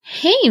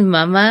Hey,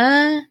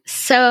 Mama.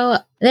 So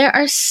there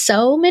are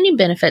so many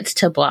benefits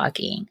to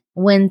blogging.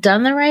 When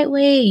done the right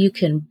way, you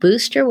can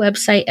boost your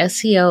website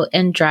SEO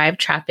and drive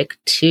traffic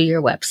to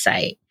your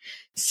website.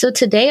 So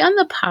today on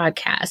the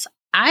podcast,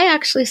 I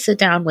actually sit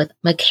down with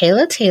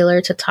Mikayla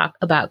Taylor to talk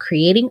about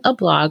creating a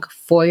blog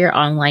for your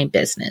online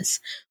business.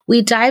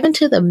 We dive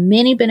into the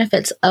many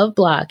benefits of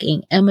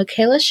blogging, and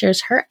Mikayla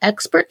shares her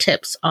expert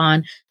tips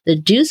on the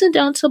do's and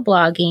don'ts of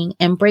blogging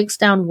and breaks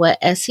down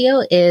what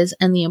SEO is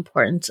and the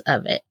importance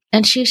of it.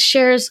 And she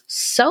shares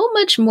so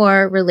much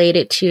more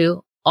related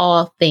to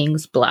all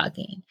things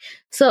blogging.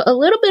 So a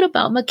little bit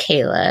about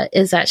Mikayla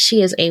is that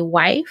she is a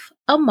wife,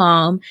 a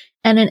mom,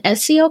 and an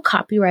SEO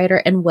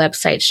copywriter and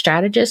website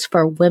strategist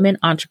for women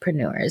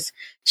entrepreneurs.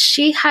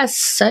 She has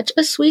such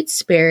a sweet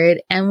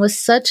spirit and was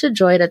such a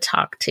joy to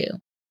talk to.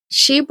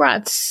 She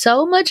brought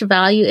so much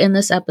value in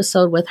this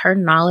episode with her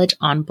knowledge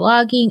on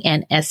blogging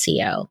and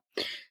SEO.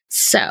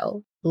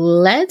 So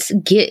let's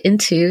get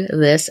into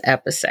this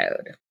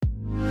episode.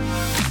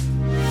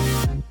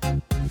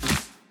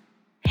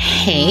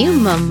 Hey,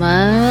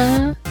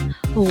 Mama.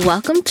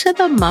 Welcome to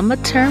the Mama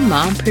Turned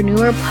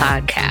Mompreneur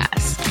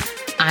podcast.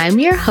 I'm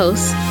your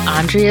host,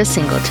 Andrea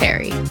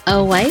Singletary,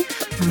 a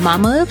wife,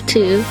 mama of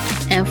two,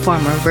 and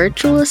former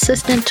virtual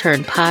assistant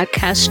turned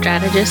podcast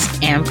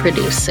strategist and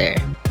producer.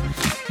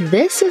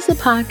 This is a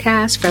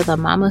podcast for the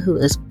mama who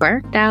is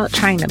burnt out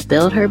trying to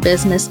build her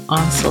business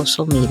on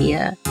social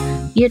media.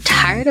 You're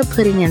tired of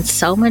putting in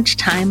so much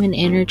time and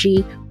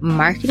energy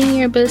marketing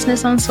your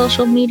business on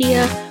social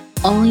media,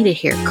 only to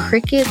hear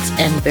crickets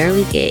and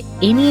barely get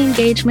any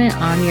engagement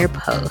on your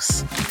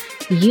posts.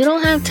 You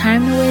don't have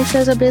time to waste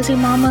as a busy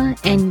mama,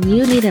 and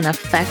you need an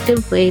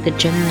effective way to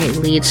generate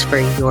leads for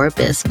your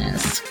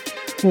business.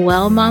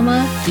 Well,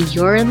 Mama,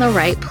 you're in the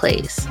right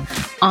place.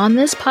 On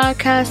this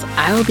podcast,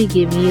 I will be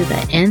giving you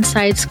the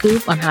inside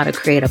scoop on how to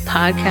create a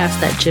podcast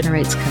that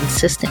generates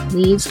consistent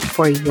leads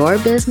for your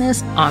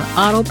business on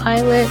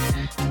autopilot,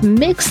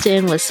 mixed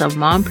in with some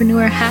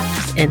mompreneur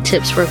hacks and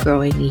tips for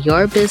growing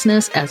your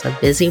business as a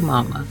busy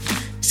mama.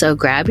 So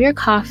grab your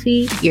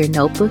coffee, your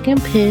notebook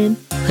and pen,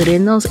 put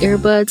in those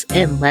earbuds,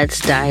 and let's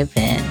dive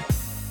in.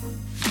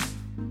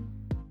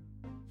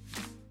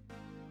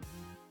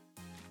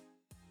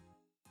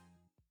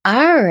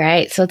 All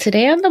right, so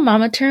today on the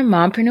Mama Turned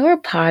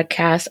Mompreneur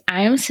podcast,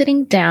 I am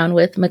sitting down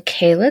with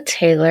Mikayla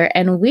Taylor,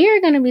 and we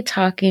are going to be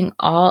talking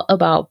all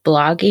about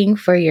blogging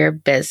for your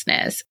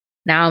business.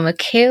 Now,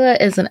 Mikayla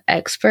is an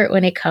expert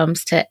when it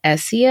comes to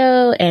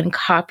SEO and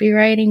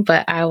copywriting,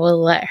 but I will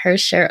let her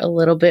share a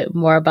little bit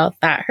more about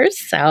that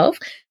herself.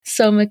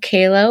 So,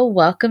 Mikayla,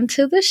 welcome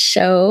to the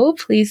show.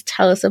 Please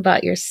tell us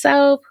about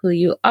yourself, who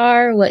you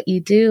are, what you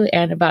do,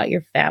 and about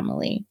your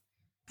family.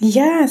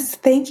 Yes,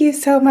 thank you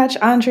so much,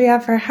 Andrea,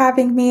 for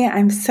having me.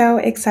 I'm so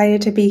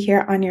excited to be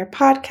here on your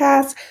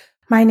podcast.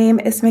 My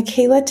name is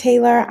Mikayla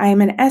Taylor. I am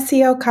an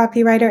SEO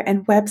copywriter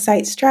and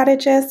website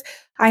strategist.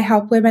 I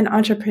help women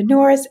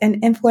entrepreneurs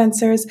and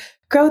influencers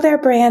grow their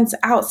brands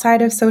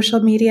outside of social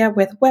media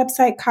with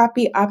website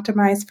copy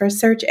optimized for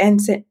search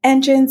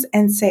engines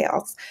and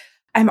sales.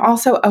 I'm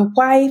also a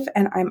wife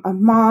and I'm a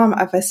mom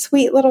of a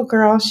sweet little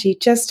girl. She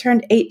just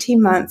turned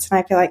 18 months and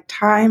I feel like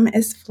time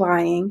is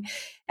flying.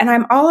 And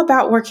I'm all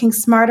about working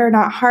smarter,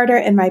 not harder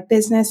in my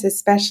business,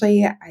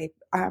 especially I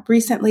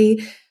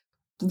recently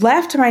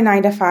left my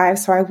 9-to-5.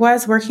 So I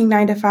was working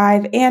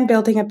 9-to-5 and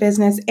building a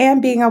business and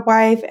being a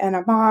wife and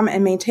a mom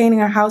and maintaining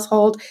a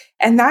household.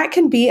 And that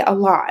can be a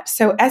lot.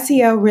 So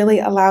SEO really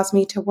allows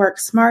me to work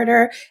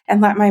smarter and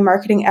let my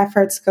marketing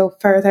efforts go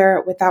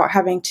further without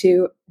having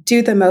to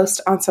do the most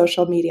on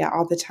social media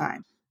all the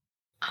time.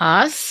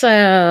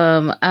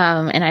 Awesome.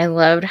 And I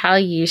loved how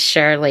you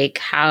share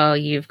how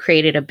you've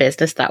created a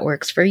business that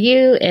works for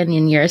you and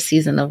in your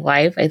season of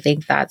life. I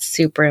think that's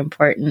super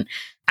important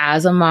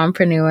as a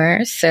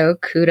mompreneur. So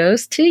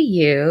kudos to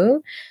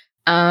you.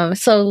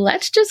 So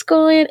let's just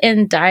go in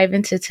and dive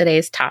into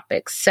today's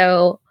topic.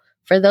 So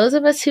for those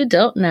of us who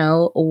don't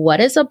know,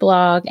 what is a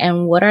blog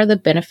and what are the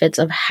benefits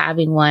of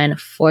having one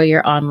for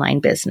your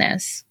online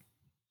business?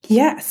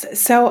 Yes.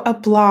 So a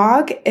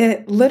blog,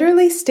 it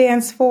literally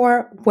stands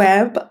for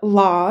web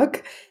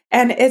log,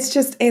 and it's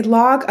just a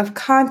log of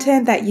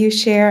content that you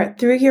share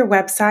through your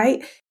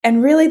website.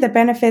 And really the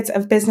benefits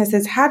of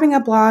businesses having a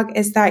blog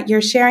is that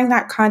you're sharing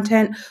that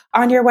content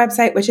on your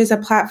website, which is a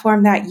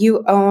platform that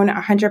you own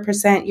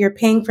 100%. You're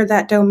paying for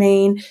that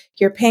domain,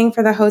 you're paying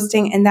for the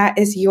hosting, and that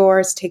is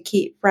yours to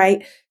keep,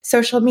 right?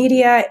 Social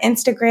media,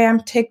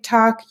 Instagram,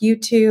 TikTok,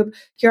 YouTube,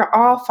 you're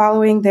all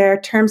following their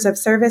terms of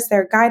service,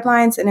 their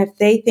guidelines. And if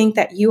they think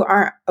that you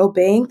aren't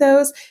obeying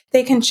those,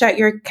 they can shut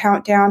your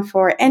account down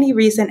for any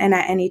reason and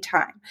at any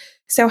time.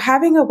 So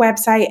having a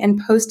website and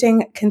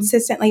posting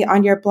consistently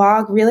on your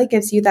blog really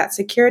gives you that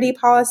security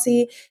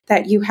policy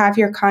that you have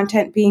your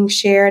content being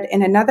shared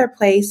in another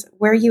place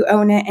where you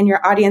own it and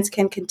your audience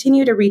can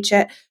continue to reach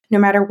it no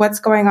matter what's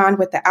going on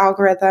with the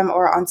algorithm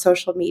or on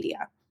social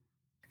media.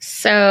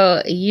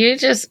 So you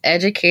just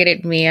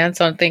educated me on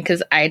something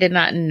because I did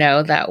not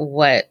know that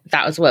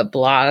was what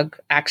blog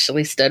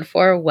actually stood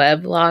for,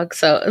 weblog.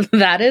 So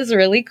that is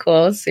really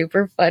cool.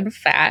 Super fun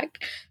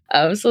fact.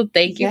 So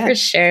thank you for Yes.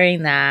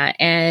 sharing that.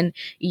 And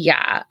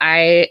yeah,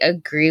 I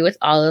agree with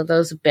all of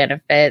those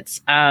benefits.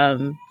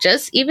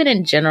 Just even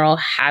in general,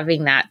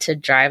 having that to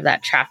drive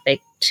that traffic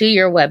to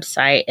your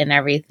website and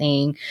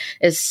everything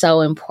is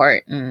so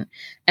important.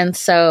 And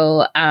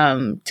so,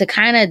 to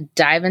kind of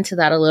dive into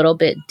that a little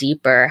bit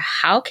deeper,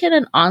 how can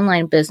an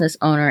online business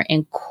owner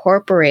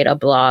incorporate a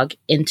blog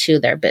into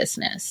their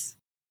business?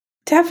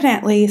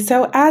 Definitely.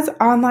 So, as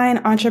online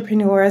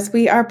entrepreneurs,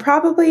 we are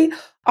probably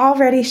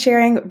already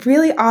sharing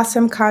really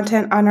awesome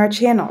content on our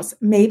channels.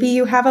 Maybe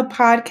you have a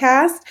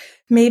podcast,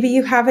 maybe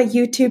you have a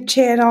YouTube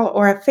channel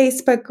or a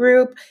Facebook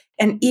group,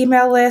 an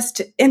email list,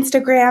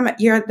 Instagram.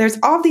 There's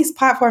all these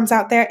platforms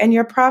out there, and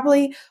you're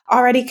probably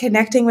already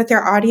connecting with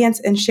your audience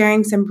and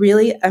sharing some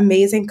really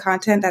amazing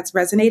content that's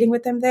resonating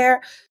with them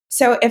there.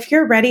 So, if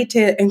you're ready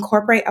to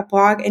incorporate a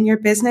blog in your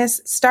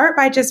business, start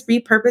by just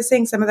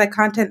repurposing some of the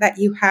content that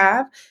you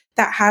have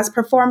that has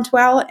performed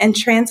well and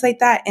translate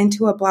that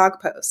into a blog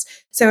post.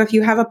 So if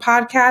you have a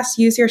podcast,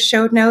 use your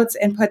show notes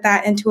and put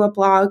that into a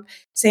blog.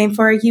 Same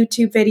for a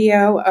YouTube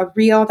video, a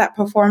reel that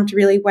performed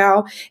really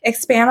well.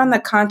 Expand on the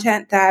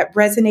content that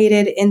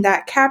resonated in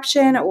that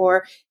caption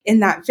or in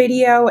that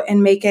video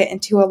and make it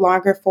into a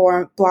longer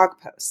form blog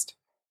post.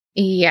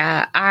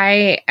 Yeah,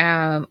 I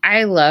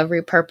love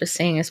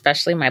repurposing,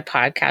 especially my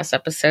podcast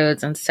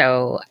episodes. And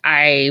so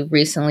I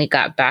recently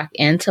got back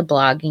into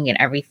blogging and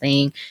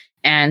everything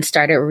and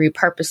started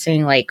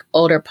repurposing like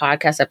older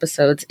podcast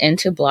episodes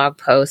into blog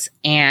posts.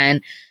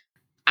 And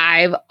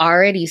I've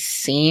already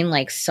seen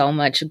like so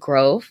much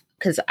growth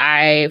because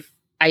I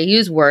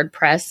use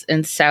WordPress,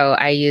 and so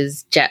I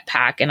use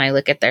Jetpack and I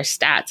look at their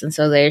stats. And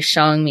so they're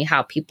showing me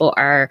how people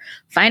are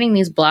finding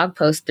these blog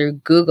posts through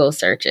Google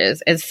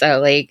searches. And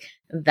so like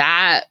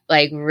that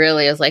like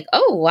really is like,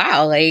 oh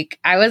wow, like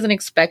I wasn't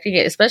expecting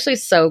it, especially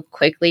so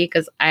quickly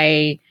because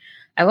I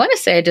want to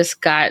say I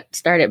just got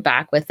started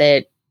back with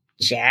it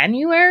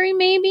January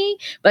maybe,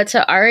 but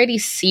to already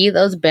see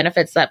those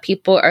benefits that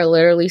people are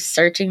literally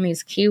searching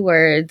these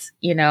keywords,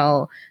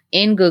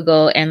 in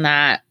Google and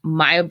that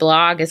my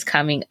blog is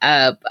coming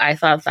up, I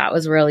thought that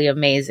was really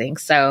amazing.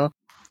 So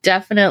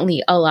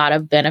definitely a lot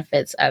of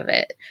benefits of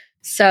it.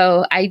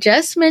 So I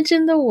just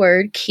mentioned the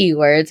word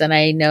keywords, and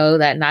I know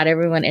that not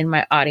everyone in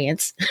my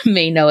audience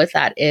may know what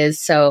that is.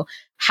 So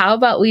how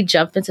about we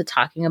jump into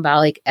talking about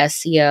like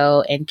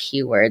SEO and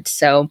keywords?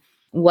 So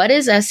what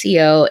is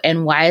SEO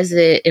and why is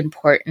it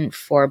important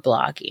for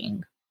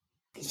blogging?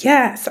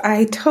 Yes,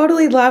 I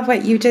totally love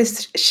what you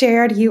just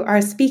shared. You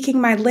are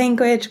speaking my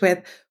language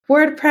with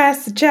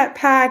WordPress,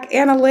 Jetpack,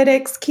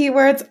 analytics,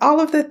 keywords, all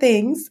of the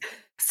things.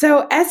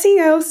 So,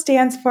 SEO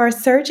stands for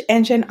Search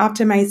Engine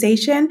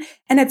Optimization,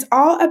 and it's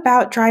all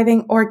about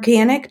driving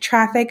organic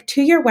traffic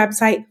to your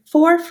website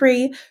for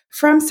free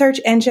from search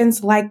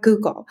engines like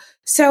Google.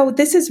 So,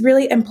 this is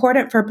really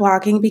important for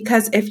blogging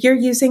because if you're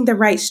using the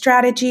right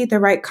strategy, the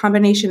right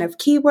combination of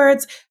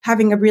keywords,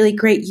 having a really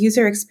great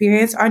user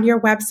experience on your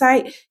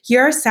website,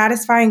 you're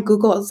satisfying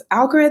Google's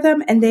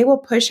algorithm and they will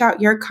push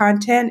out your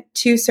content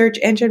to search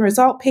engine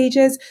result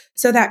pages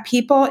so that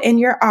people in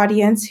your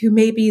audience who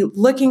may be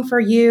looking for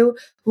you,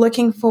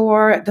 looking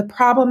for the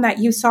problem that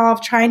you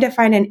solve, trying to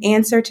find an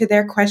answer to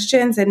their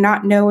questions and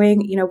not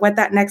knowing, what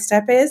that next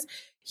step is,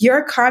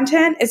 your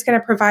content is going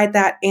to provide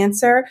that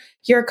answer.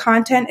 Your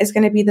content is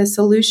going to be the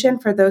solution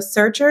for those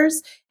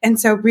searchers. And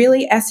so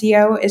really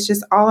SEO is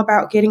just all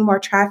about getting more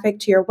traffic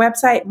to your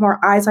website, more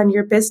eyes on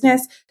your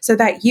business so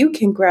that you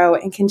can grow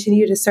and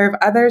continue to serve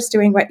others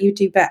doing what you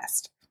do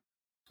best.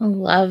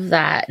 Love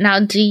that. Now,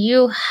 do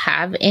you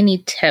have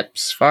any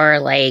tips for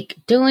like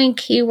doing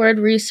keyword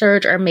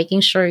research or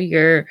making sure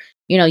you're,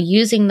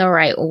 using the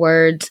right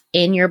words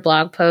in your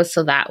blog post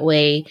so that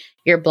way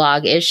your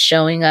blog is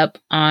showing up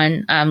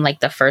on like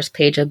the first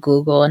page of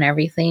Google and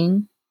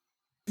everything?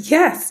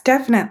 Yes,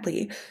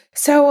 definitely.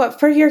 So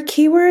for your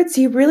keywords,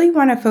 you really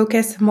want to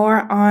focus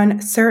more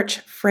on search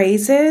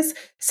phrases.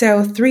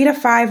 So 3 to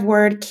 5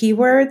 word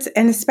keywords,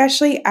 and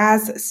especially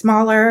as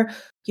smaller,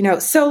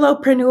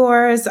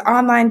 solopreneurs,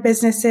 online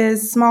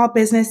businesses, small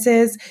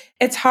businesses,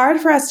 it's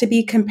hard for us to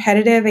be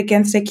competitive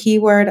against a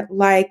keyword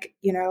like,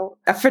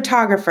 a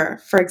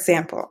photographer, for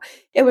example.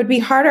 It would be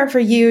harder for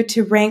you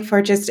to rank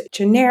for just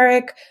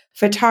generic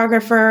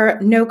photographer,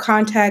 no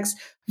context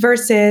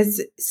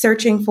versus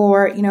searching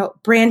for,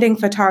 branding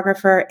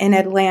photographer in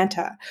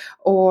Atlanta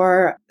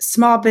or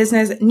small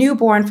business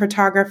newborn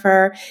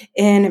photographer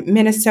in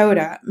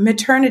Minnesota,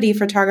 maternity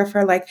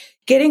photographer. Like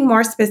getting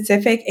more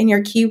specific in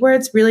your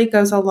keywords really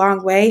goes a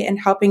long way in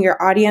helping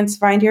your audience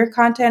find your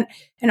content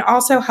and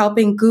also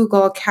helping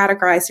Google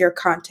categorize your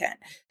content.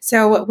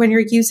 So when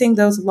you're using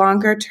those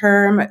longer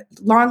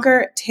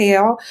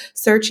tail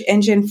search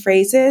engine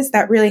phrases,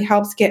 that really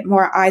helps get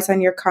more eyes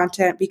on your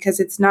content because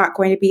it's not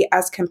going to be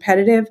as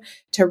competitive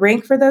to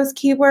rank for those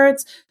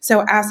keywords.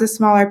 So as a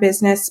smaller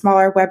business,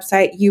 smaller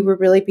website, you will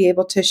really be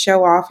able to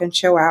show off and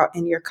show out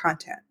in your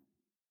content.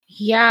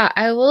 Yeah,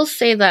 I will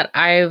say that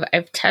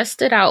I've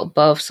tested out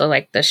both. So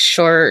like the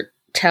short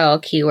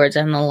tail keywords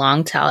and the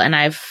long tail, and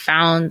I've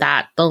found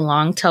that the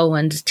long tail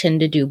ones tend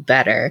to do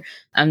better.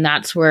 And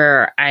that's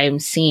where I'm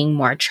seeing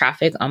more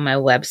traffic on my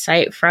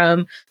website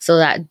from. So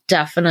that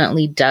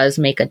definitely does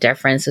make a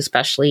difference,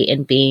 especially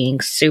in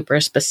being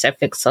super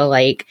specific. So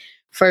like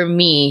for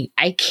me,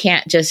 I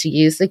can't just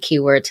use the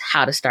keywords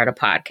how to start a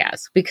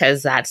podcast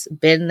because that's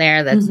been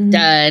there, that's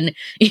done,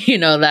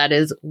 that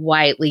is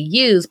widely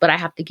used, but I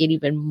have to get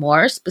even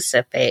more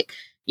specific,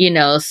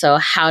 so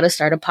how to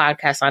start a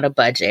podcast on a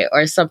budget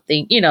or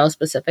something,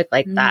 specific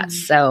like that.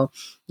 So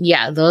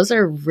yeah, those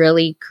are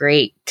really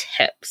great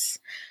tips.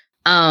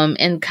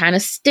 And kind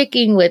of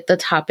sticking with the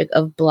topic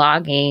of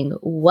blogging,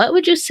 what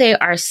would you say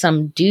are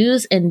some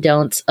do's and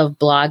don'ts of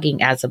blogging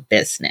as a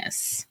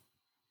business?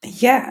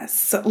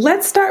 Yes.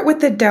 Let's start with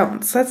the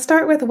don'ts. Let's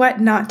start with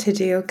what not to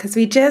do because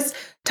we just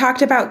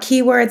talked about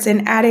keywords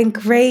and adding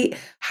great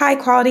high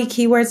quality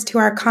keywords to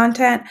our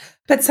content.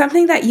 But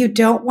something that you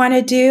don't want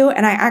to do,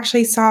 and I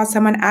actually saw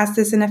someone ask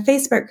this in a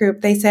Facebook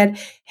group. They said,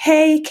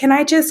 hey, can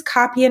I just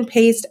copy and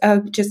paste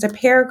just a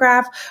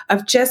paragraph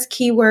of just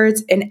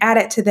keywords and add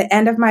it to the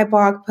end of my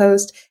blog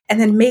post and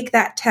then make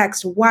that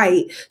text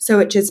white so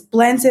it just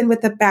blends in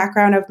with the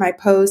background of my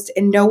post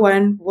and no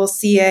one will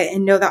see it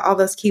and know that all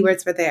those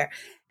keywords were there.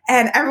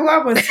 And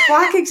everyone was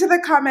flocking to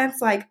the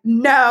comments like,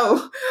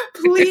 no,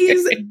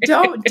 please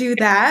don't do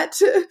that.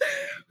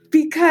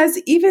 Because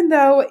even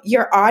though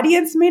your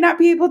audience may not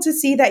be able to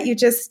see that you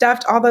just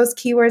stuffed all those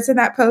keywords in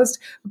that post,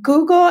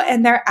 Google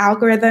and their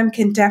algorithm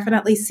can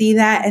definitely see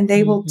that and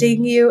they will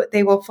ding you.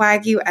 They will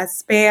flag you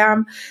as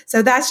spam.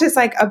 So that's just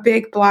like a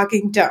big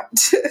blogging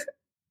don't.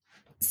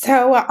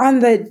 So on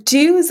the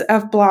do's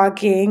of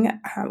blogging,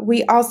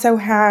 we also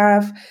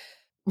have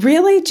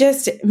really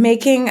just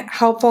making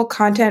helpful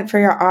content for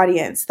your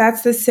audience.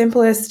 That's the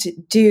simplest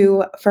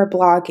do for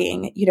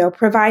blogging,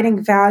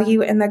 providing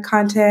value in the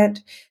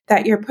content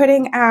that you're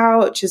putting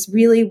out, just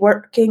really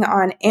working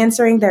on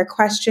answering their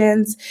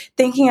questions,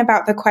 thinking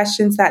about the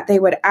questions that they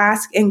would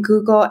ask in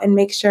Google and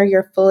make sure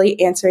you're fully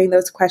answering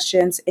those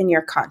questions in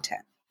your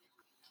content.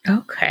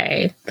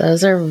 Okay.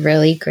 Those are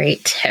really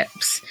great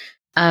tips.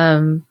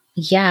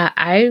 Yeah,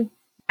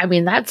 I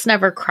mean, that's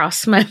never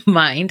crossed my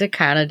mind to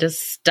kind of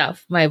just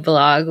stuff my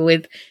blog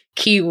with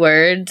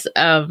keywords.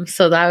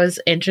 So that was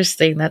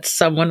interesting that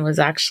someone was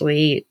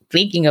actually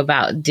thinking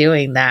about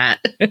doing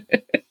that.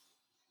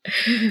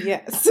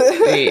 Yes.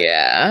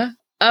 Yeah.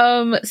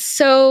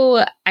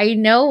 So I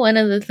know one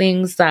of the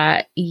things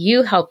that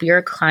you help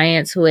your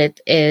clients with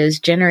is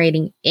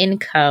generating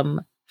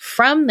income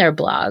from their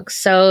blog.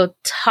 So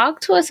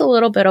talk to us a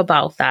little bit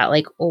about that.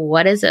 Like,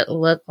 what does it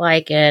look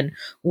like and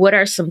what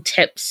are some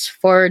tips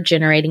for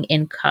generating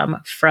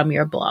income from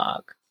your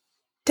blog?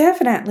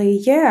 Definitely,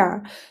 yeah.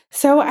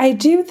 So I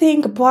do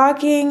think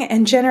blogging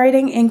and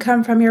generating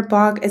income from your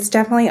blog is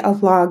definitely a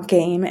long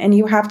game, and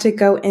you have to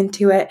go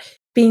into it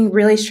being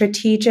really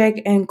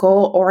strategic and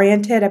goal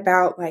oriented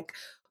about like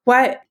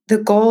what the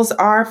goals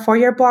are for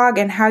your blog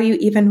and how you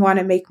even want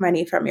to make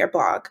money from your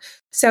blog.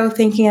 So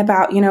thinking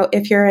about,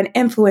 if you're an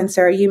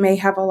influencer, you may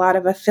have a lot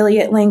of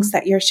affiliate links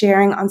that you're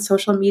sharing on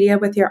social media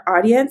with your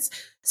audience.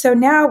 So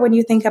now when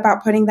you think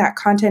about putting that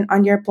content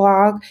on your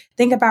blog,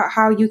 think about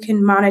how you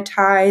can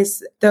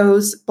monetize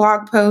those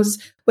blog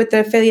posts with the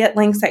affiliate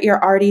links that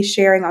you're already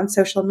sharing on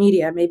social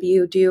media. Maybe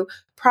you do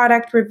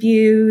product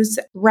reviews,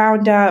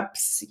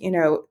 roundups,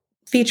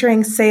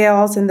 featuring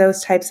sales and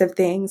those types of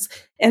things.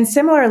 And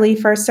similarly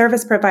for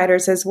service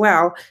providers as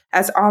well,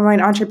 as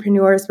online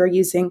entrepreneurs, we're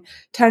using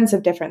tons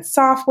of different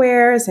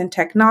softwares and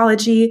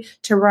technology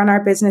to run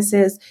our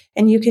businesses,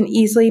 and you can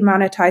easily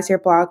monetize your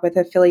blog with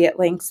affiliate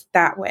links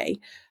that way.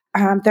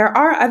 There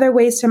are other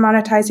ways to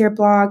monetize your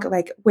blog,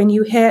 like when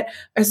you hit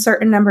a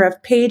certain number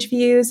of page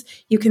views,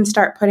 you can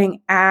start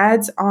putting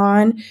ads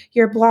on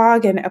your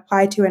blog and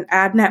apply to an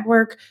ad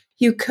network.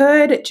 You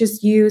could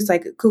just use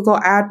like Google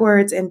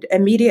AdWords and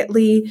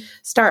immediately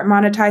start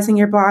monetizing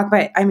your blog.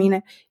 But I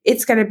mean,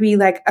 it's going to be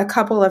like a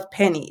couple of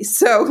pennies.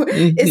 So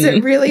is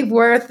it really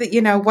worth,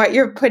 what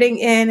you're putting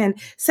in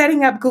and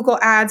setting up Google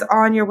ads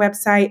on your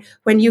website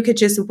when you could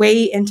just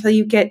wait until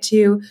you get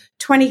to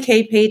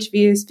 20K page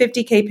views,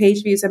 50K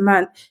page views a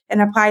month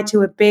and apply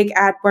to a big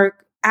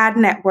ad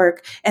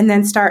network and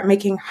then start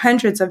making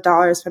hundreds of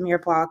dollars from your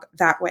blog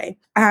that way.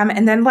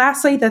 And then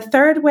lastly, the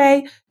third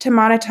way to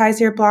monetize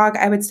your blog,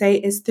 I would say,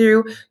 is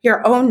through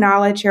your own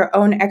knowledge, your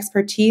own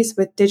expertise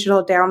with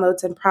digital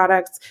downloads and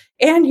products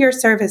and your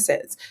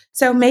services.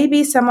 So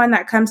maybe someone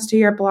that comes to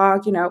your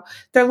blog,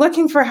 they're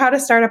looking for how to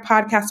start a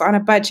podcast on a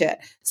budget.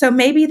 So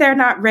maybe they're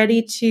not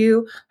ready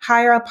to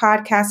hire a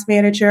podcast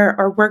manager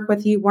or work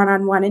with you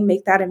one-on-one and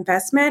make that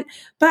investment,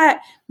 but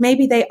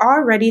maybe they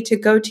are ready to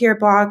go to your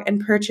blog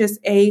and purchase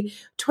a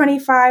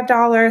 $25,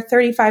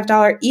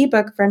 $35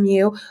 ebook from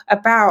you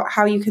about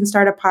how you can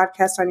start a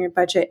podcast on your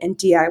budget and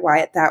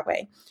DIY it that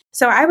way.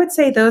 So I would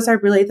say those are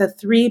really the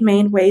three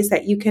main ways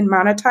that you can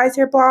monetize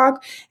your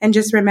blog. And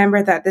just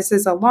remember that this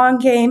is a long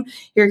game.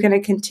 You're going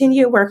to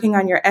continue working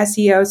on your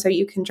SEO so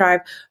you can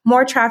drive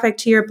more traffic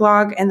to your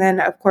blog and then,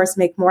 of course,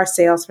 make more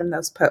sales from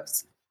those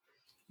posts.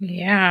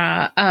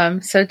 Yeah.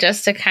 So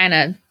just to kind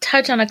of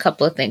touch on a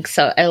couple of things.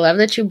 So I love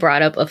that you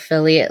brought up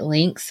affiliate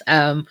links.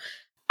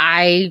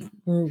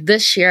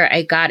 This year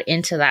I got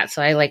into that.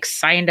 So I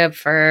signed up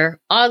for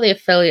all the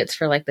affiliates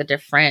for the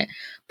different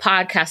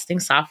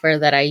podcasting software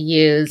that I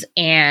use.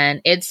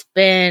 And it's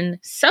been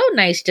so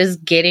nice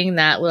just getting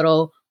that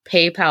little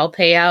PayPal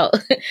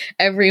payout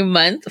every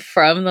month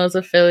from those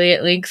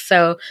affiliate links.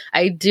 So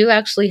I do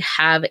actually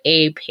have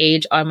a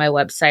page on my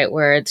website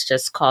where it's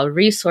just called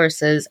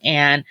resources,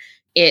 and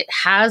it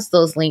has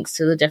those links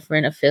to the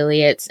different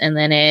affiliates. And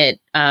then it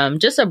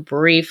just a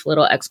brief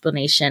little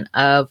explanation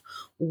of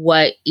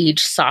what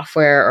each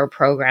software or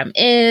program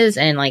is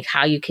and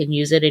how you can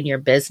use it in your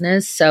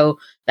business. So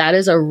that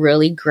is a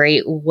really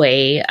great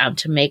way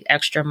to make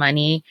extra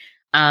money.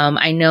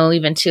 I know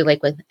even too,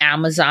 with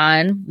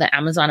Amazon, the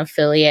Amazon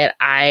affiliate,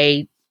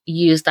 I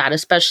use that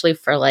especially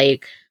for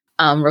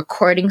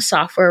recording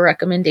software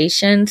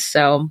recommendations.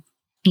 So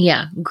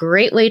yeah,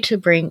 great way to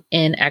bring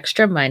in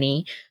extra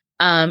money.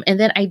 And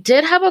then I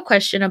did have a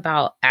question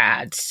about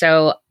ads.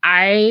 So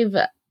I've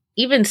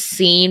even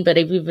seen, but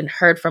I've even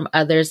heard from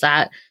others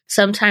that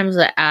sometimes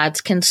the ads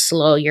can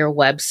slow your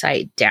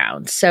website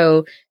down.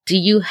 So do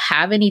you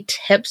have any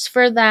tips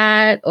for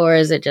that? Or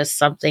is it just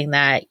something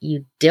that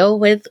you deal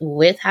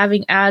with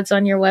having ads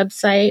on your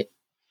website?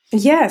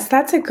 Yes,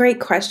 that's a great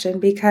question,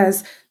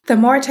 because the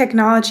more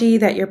technology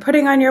that you're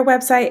putting on your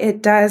website,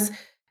 it does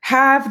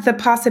have the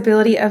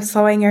possibility of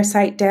slowing your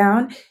site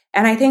down.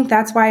 And I think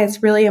that's why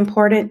it's really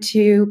important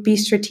to be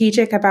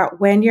strategic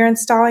about when you're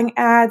installing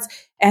ads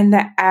and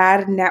the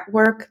ad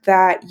network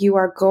that you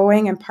are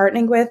going and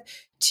partnering with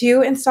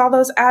to install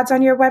those ads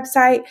on your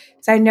website.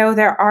 So I know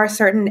there are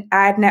certain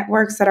ad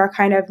networks that are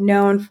kind of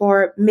known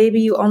for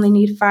maybe you only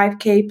need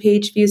 5K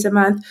page views a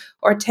month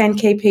or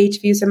 10K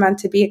page views a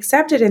month to be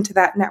accepted into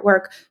that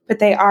network, but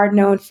they are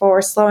known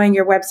for slowing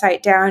your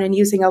website down and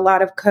using a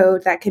lot of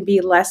code that can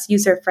be less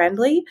user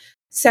friendly.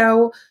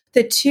 So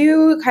the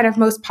two kind of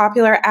most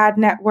popular ad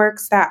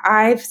networks that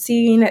I've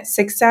seen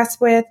success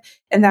with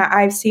and that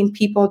I've seen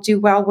people do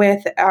well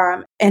with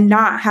and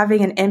not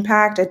having an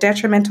impact, a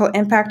detrimental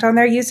impact on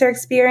their user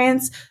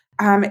experience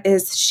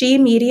is She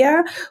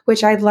Media,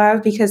 which I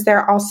love because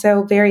they're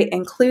also very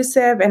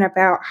inclusive and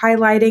about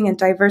highlighting and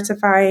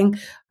diversifying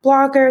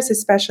bloggers,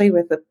 especially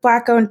with the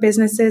Black-owned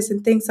businesses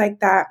and things like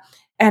that.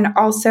 And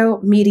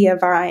also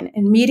Mediavine.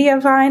 And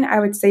Mediavine, I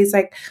would say, is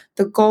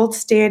the gold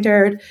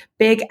standard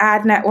big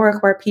ad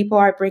network where people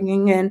are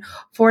bringing in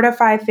 4 to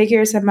 5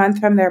 figures a month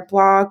from their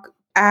blog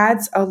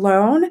ads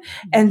alone.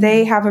 And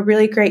they have a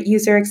really great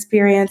user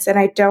experience. And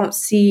I don't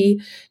see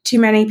too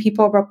many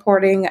people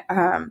reporting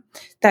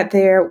that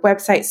their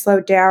website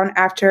slowed down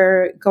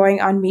after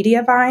going on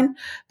Mediavine.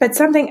 But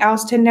something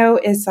else to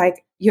note is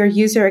your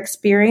user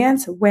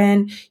experience.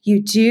 When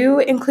you do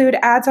include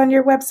ads on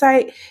your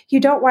website, you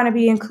don't want to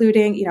be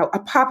including, a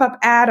pop-up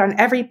ad on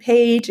every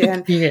page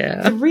and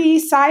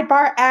 3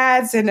 sidebar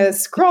ads and a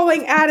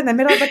scrolling ad in the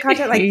middle of the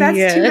content.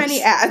 That's too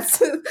many ads.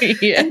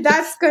 And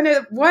that's going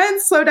to,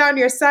 1, slow down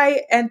your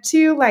site, and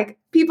 2,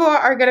 people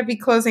are going to be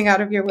closing out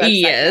of your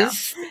website now.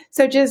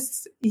 So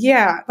just,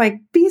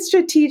 be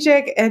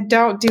strategic and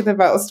don't do the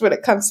most when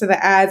it comes to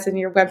the ads, and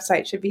your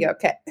website should be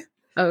okay.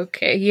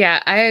 Okay.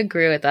 Yeah, I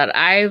agree with that.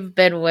 I've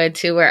been one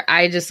too where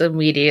I just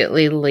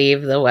immediately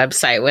leave the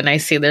website when I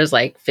see there's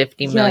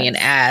 50 million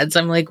ads.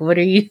 I'm like, what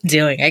are you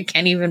doing? I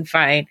can't even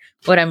find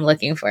what I'm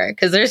looking for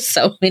because there's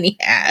so many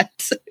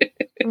ads.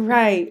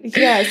 Right.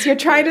 Yes. You're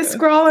trying to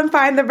scroll and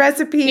find the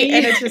recipe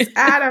and it's just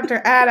ad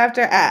after ad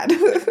after ad.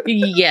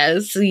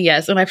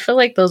 Yes. And I feel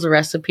like those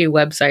recipe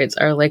websites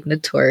are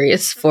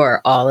notorious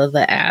for all of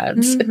the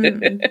ads.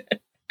 Mm-hmm.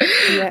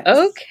 Yes.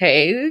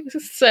 Okay.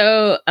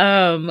 So,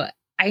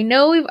 I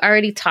know we've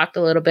already talked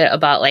a little bit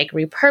about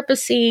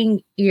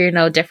repurposing,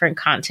 different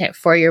content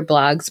for your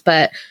blogs,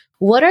 but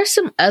what are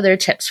some other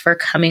tips for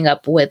coming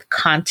up with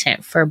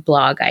content for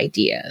blog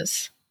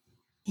ideas?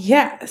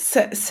 Yes.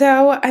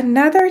 So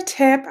another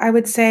tip I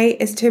would say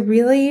is to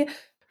really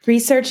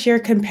research your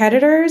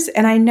competitors.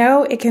 And I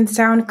know it can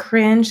sound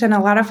cringe, and a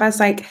lot of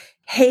us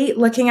hate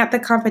looking at the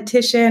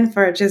competition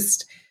for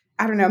just,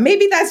 I don't know,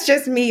 maybe that's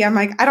just me. I'm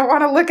I don't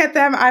want to look at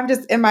them. I'm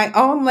just in my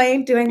own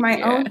lane doing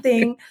my own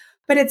thing.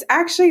 but it's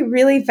actually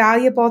really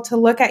valuable to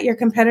look at your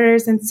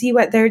competitors and see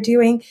what they're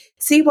doing,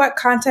 see what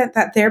content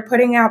that they're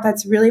putting out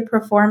that's really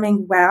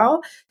performing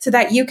well, so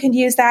that you can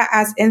use that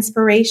as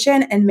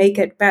inspiration and make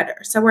it better.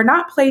 So we're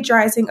not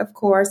plagiarizing, of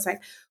course,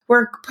 like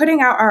we're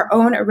putting out our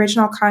own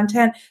original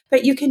content,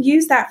 but you can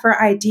use that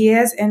for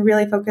ideas and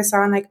really focus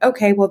on like,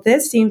 okay, well,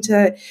 this seemed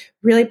to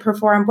really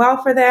perform well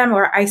for them.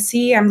 Or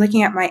I'm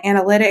looking at my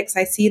analytics.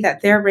 I see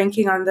that they're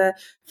ranking on the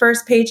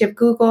first page of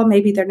Google.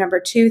 Maybe they're number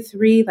 2,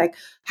 3. Like,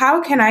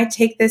 how can I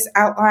take this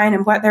outline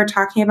and what they're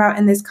talking about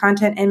in this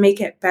content and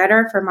make it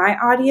better for my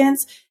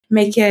audience?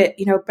 Make it,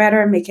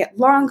 better, make it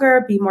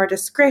longer, be more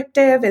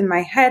descriptive in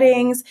my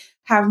headings,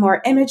 have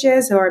more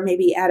images, or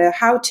maybe add a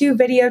how-to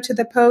video to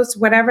the post,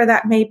 whatever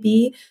that may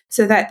be,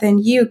 so that then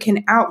you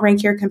can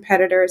outrank your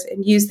competitors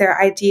and use their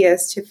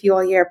ideas to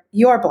fuel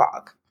your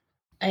blog.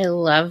 I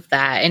love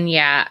that. And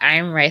yeah,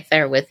 I'm right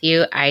there with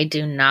you. I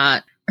do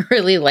not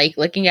really like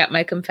looking at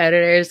my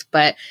competitors,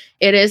 but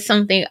it is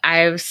something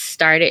I've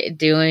started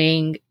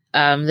doing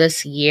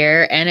this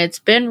year. And it's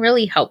been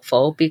really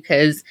helpful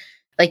because,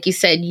 like you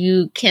said,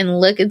 you can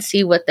look and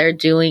see what they're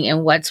doing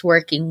and what's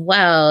working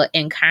well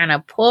and kind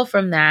of pull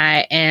from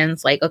that. And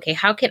it's like, okay,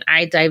 how can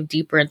I dive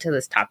deeper into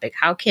this topic?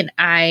 How can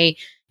I,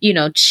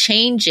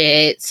 change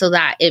it so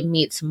that it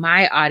meets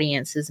my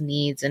audience's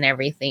needs and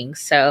everything?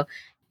 So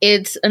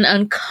it's an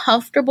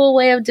uncomfortable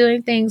way of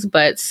doing things,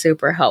 but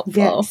super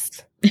helpful.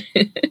 Yes.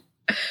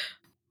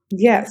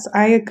 Yes,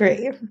 I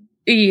agree.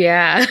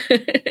 Yeah.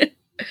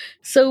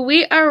 So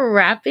we are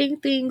wrapping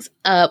things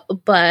up,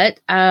 but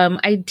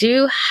I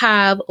do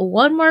have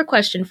one more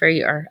question for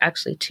you, or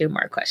actually 2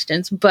 more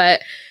questions.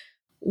 But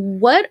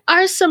what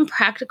are some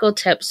practical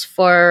tips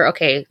for,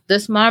 okay,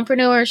 this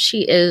mompreneur,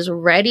 she is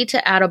ready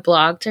to add a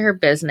blog to her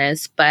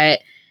business, but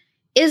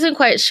isn't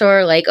quite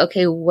sure, like,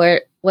 okay,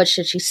 what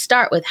should she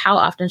start with? How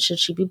often should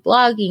she be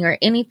blogging or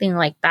anything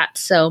like that?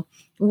 So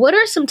what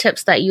are some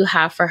tips that you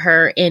have for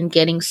her in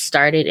getting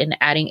started in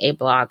adding a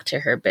blog to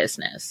her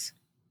business?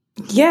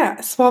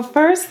 Yes. Well,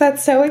 first,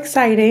 that's so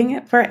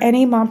exciting for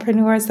any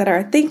mompreneurs that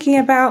are thinking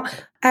about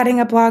adding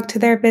a blog to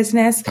their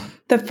business.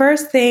 The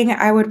first thing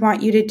I would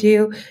want you to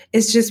do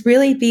is just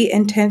really be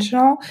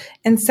intentional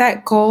and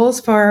set goals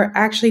for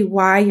actually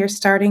why you're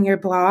starting your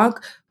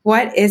blog.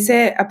 What is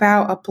it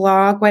about a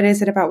blog? What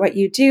is it about what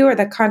you do or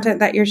the content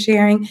that you're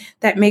sharing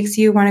that makes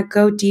you want to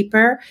go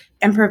deeper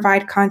and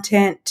provide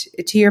content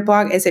to your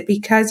blog? Is it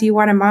because you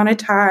want to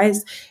monetize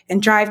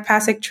and drive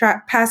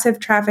passive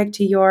traffic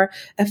to your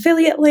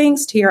affiliate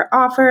links, to your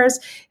offers?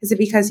 Is it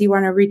because you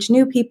want to reach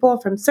new people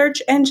from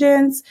search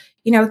engines?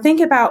 Think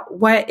about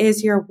what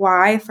is your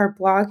why for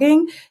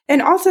blogging,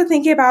 and also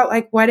think about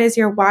like, what is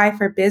your why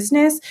for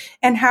business,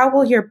 and how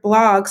will your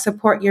blog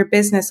support your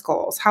business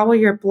goals? How will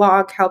your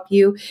blog help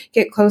you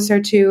get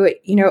closer to,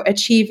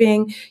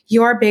 achieving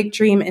your big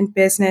dream in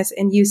business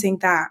and using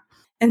that?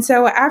 And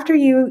so after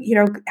you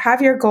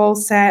have your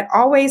goals set,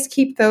 always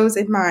keep those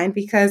in mind,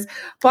 because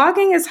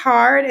blogging is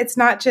hard. It's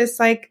not just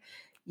like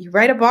you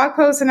write a blog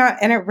post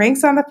and it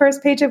ranks on the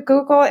first page of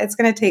Google. It's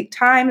going to take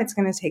time. It's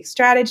going to take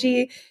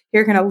strategy.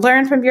 You're going to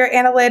learn from your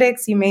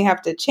analytics. You may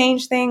have to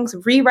change things,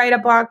 rewrite a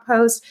blog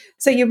post.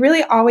 So you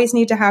really always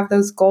need to have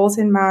those goals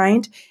in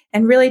mind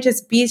and really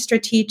just be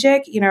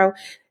strategic.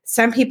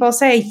 Some people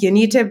say you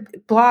need to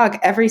blog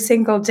every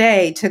single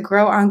day to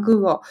grow on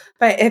Google.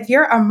 But if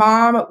you're a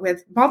mom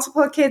with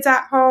multiple kids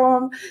at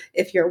home,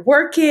 if you're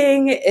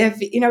working,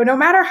 no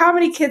matter how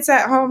many kids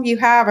at home you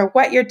have or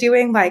what you're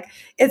doing, like,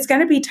 it's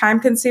going to be time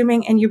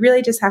consuming, and you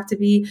really just have to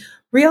be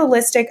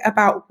realistic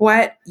about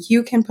what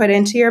you can put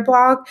into your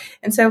blog.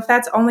 And so if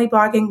that's only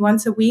blogging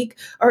once a week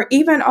or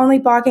even only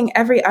blogging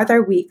every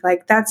other week,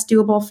 like, that's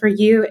doable for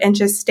you, and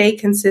just stay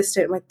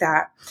consistent with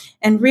that.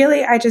 And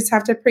really, I just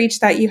have to preach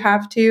that you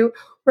have to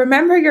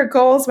remember your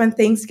goals when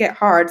things get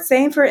hard.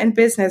 Same for in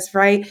business,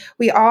 right?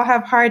 We all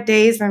have hard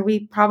days, and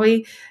we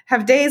probably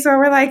have days where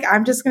we're like,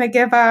 I'm just going to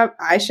give up.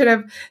 I should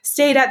have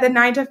stayed at the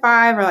 9 to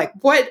 5, or like,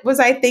 what was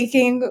I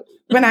thinking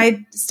when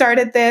I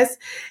started this?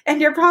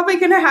 And you're probably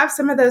going to have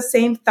some of those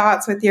same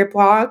thoughts with your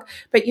blog,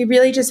 but you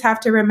really just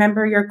have to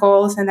remember your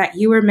goals and that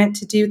you were meant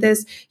to do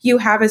this. You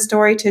have a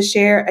story to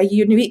share, a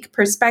unique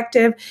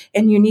perspective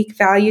and unique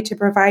value to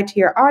provide to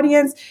your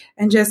audience,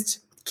 and just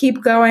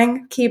keep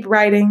going, keep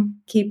writing,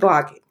 keep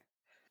blogging.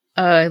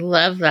 Oh, I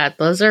love that.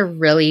 Those are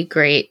really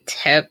great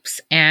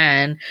tips.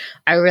 And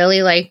I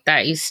really like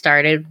that you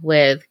started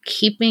with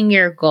keeping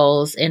your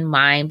goals in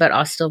mind, but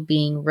also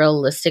being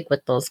realistic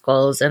with those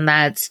goals. And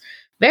that's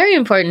very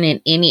important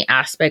in any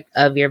aspect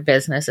of your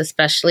business,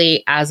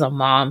 especially as a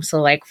mom.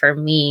 So like for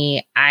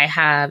me, I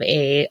have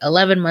a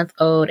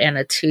 11-month-old and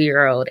a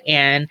 2-year-old.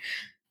 And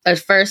at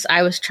first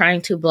I was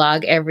trying to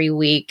blog every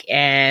week,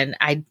 and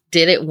I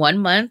did it 1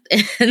 month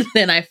and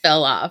then I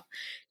fell off.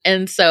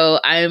 And so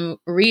I'm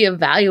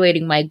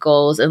reevaluating my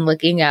goals and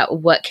looking at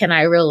what can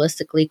I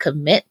realistically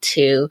commit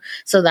to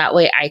so that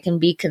way I can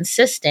be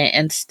consistent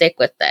and stick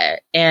with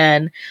it.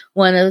 And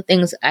one of the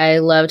things I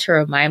love to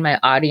remind my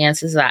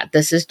audience is that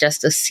this is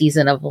just a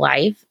season of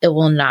life. It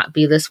will not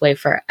be this way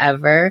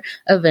forever.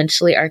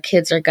 Eventually, our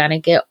kids are going to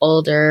get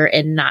older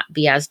and not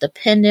be as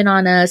dependent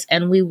on us,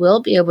 and we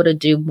will be able to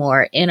do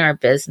more in our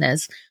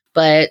business.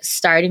 But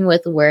starting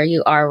with where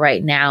you are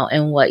right now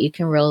and what you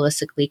can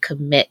realistically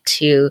commit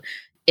to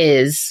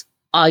is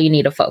all you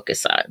need to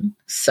focus on.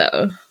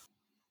 So,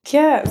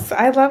 yes,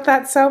 I love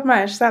that so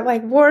much. That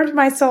like warmed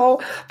my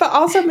soul, but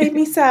also made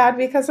me sad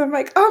because I'm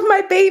like, oh,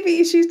 my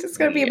baby, she's just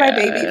going to be my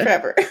baby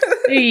forever.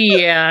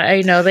 Yeah,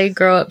 I know they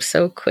grow up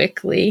so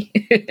quickly.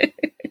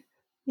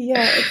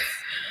 Yes.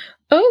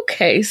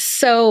 Okay,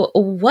 so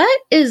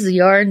what is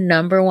your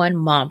number one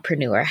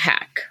mompreneur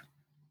hack?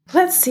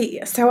 Let's see.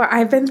 So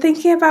I've been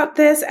thinking about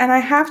this, and I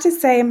have to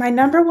say my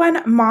number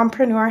one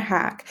mompreneur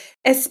hack,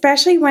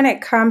 especially when it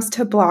comes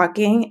to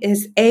blogging,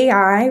 is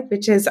AI,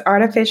 which is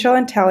artificial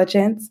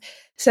intelligence.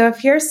 So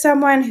if you're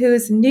someone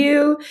who's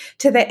new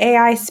to the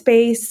AI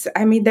space,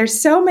 I mean,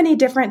 there's so many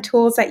different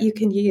tools that you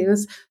can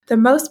use. The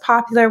most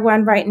popular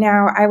one right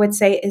now, I would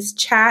say, is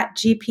Chat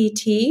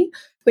GPT,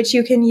 which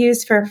you can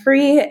use for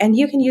free. And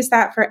you can use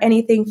that for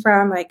anything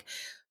from like,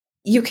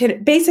 you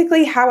can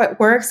basically, how it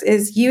works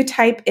is you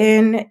type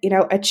in,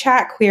 a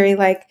chat query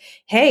like,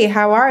 hey,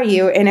 how are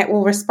you? And it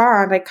will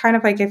respond like kind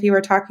of like if you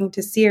were talking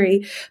to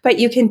Siri, but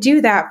you can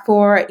do that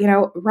for,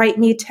 write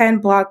me 10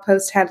 blog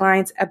post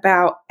headlines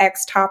about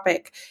X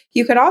topic.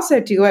 You could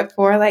also do it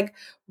for like,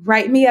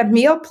 write me a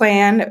meal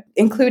plan,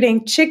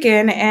 including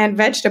chicken and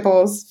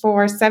vegetables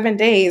for 7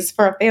 days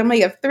for a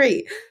family of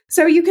 3.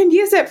 So you can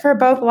use it for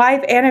both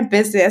life and in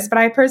business, but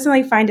I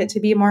personally find it to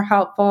be more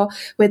helpful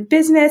with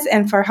business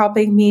and for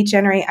helping me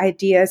generate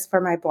ideas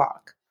for my blog.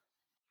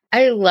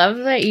 I love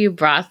that you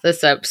brought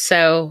this up.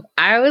 So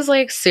I was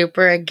like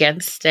super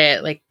against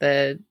it, like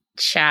the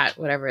chat,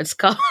 whatever it's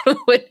called,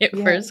 when it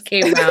first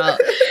came out,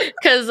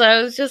 because I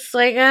was just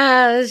like,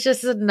 it's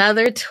just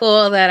another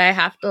tool that I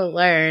have to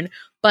learn.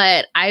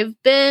 But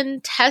I've been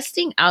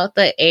testing out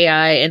the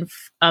AI and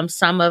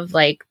some of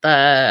like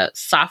the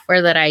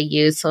software that I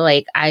use. So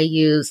like I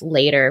use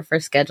Later for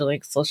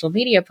scheduling social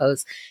media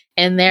posts,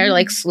 and they're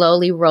like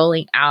slowly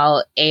rolling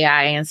out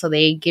AI. And so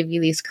they give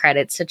you these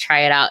credits to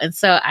try it out. And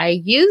so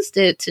I used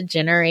it to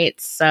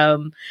generate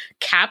some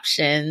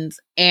captions,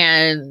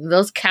 and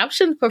those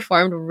captions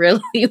performed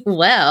really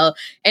well.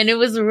 And it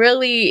was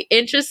really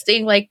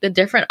interesting, like the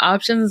different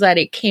options that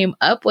it came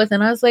up with.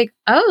 And I was like,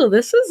 oh,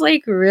 this is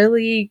like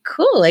really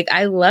cool. Like,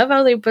 I love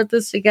how they put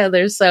this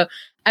together. So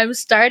I'm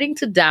starting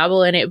to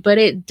dabble in it, but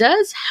it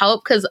does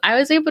help because I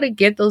was able to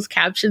get those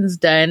captions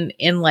done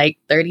in like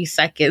 30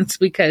 seconds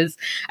because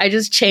I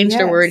just changed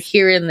a word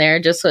here and there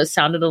just so it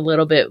sounded a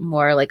little bit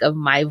more like of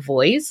my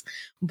voice.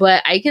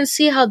 But I can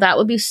see how that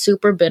would be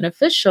super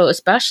beneficial,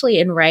 especially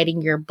in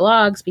writing your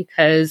blogs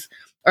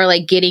or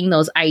like getting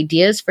those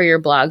ideas for your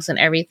blogs and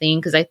everything.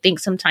 Because I think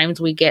sometimes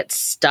we get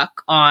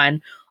stuck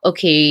on,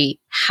 okay,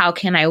 how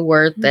can I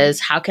word this?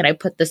 How can I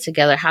put this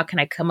together? How can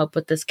I come up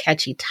with this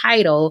catchy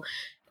title?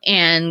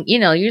 And,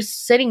 you're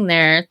sitting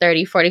there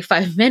 30,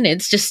 45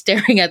 minutes just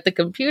staring at the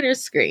computer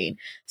screen.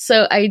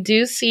 So I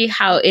do see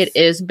how it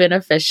is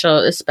beneficial,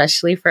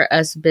 especially for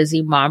us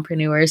busy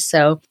mompreneurs.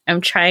 So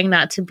I'm trying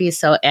not to be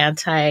so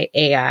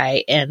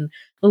anti-AI and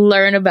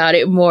learn about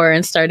it more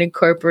and start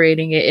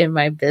incorporating it in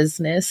my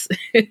business.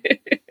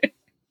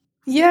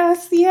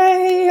 Yes,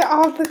 yay.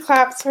 All the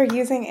claps for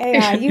using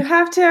AI. You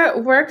have to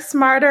work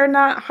smarter,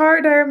 not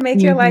harder,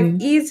 make your life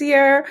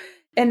easier.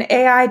 And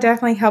AI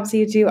definitely helps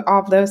you do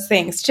all those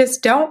things.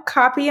 Just don't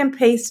copy and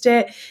paste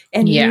it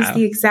and use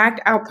the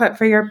exact output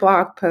for your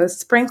blog post.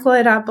 Sprinkle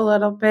it up a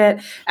little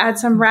bit, add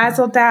some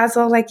razzle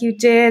dazzle like you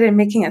did and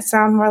making it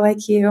sound more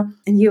like you,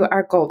 and you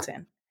are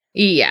golden.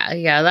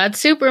 Yeah, that's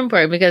super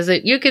important because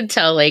you could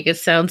tell like it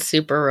sounds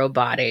super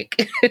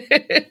robotic.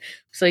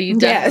 So you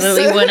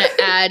definitely want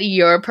to add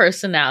your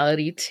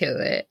personality to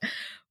it.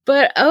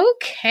 But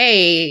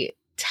okay,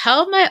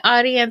 tell my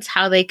audience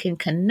how they can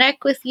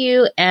connect with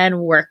you and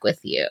work with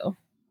you.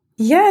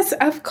 Yes,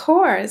 of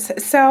course.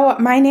 So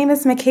my name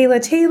is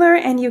Mikayla Taylor,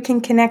 and you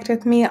can connect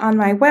with me on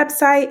my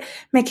website,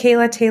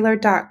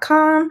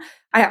 MikaylaTaylor.com.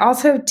 I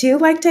also do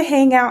like to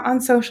hang out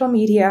on social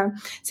media.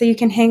 So you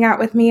can hang out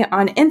with me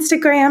on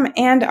Instagram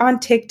and on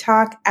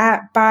TikTok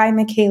at by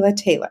Mikayla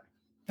Taylor.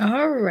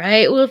 All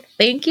right. Well,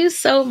 thank you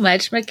so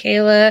much,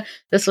 Mikayla.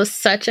 This was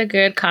such a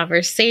good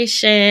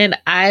conversation.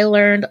 I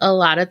learned a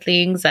lot of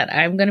things that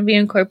I'm going to be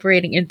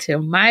incorporating into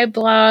my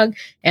blog,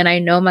 and I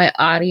know my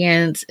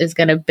audience is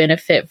going to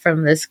benefit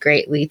from this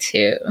greatly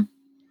too.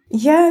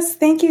 Yes.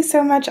 Thank you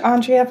so much,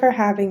 Andrea, for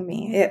having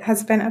me. It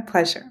has been a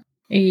pleasure.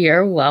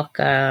 You're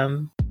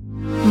welcome.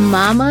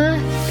 Mama,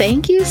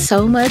 thank you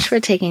so much for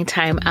taking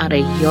time out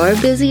of your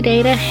busy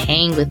day to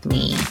hang with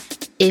me.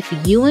 If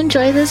you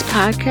enjoy this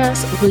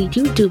podcast, will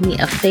you do me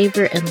a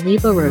favor and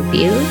leave a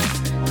review?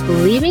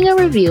 Leaving a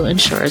review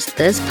ensures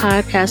this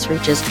podcast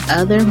reaches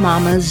other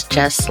mamas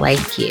just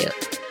like you.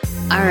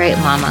 All right,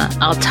 Mama,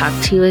 I'll talk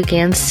to you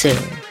again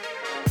soon.